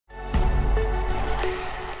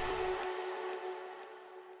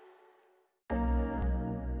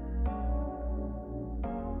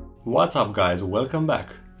What's up guys, welcome back.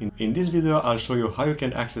 In this video I'll show you how you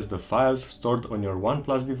can access the files stored on your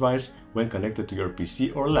OnePlus device when connected to your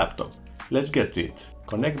PC or laptop. Let's get to it.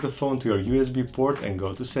 Connect the phone to your USB port and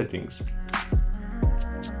go to Settings.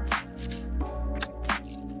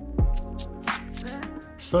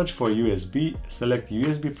 Search for USB, select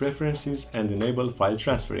USB Preferences and enable File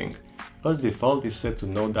Transferring. As default is set to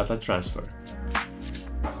No Data Transfer.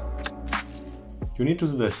 You need to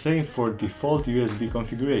do the same for default USB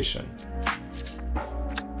configuration.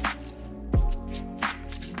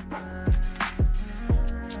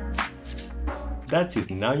 That's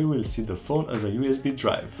it, now you will see the phone as a USB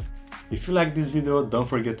drive. If you like this video, don't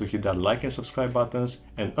forget to hit that like and subscribe buttons,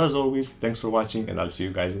 and as always, thanks for watching and I'll see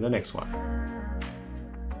you guys in the next one.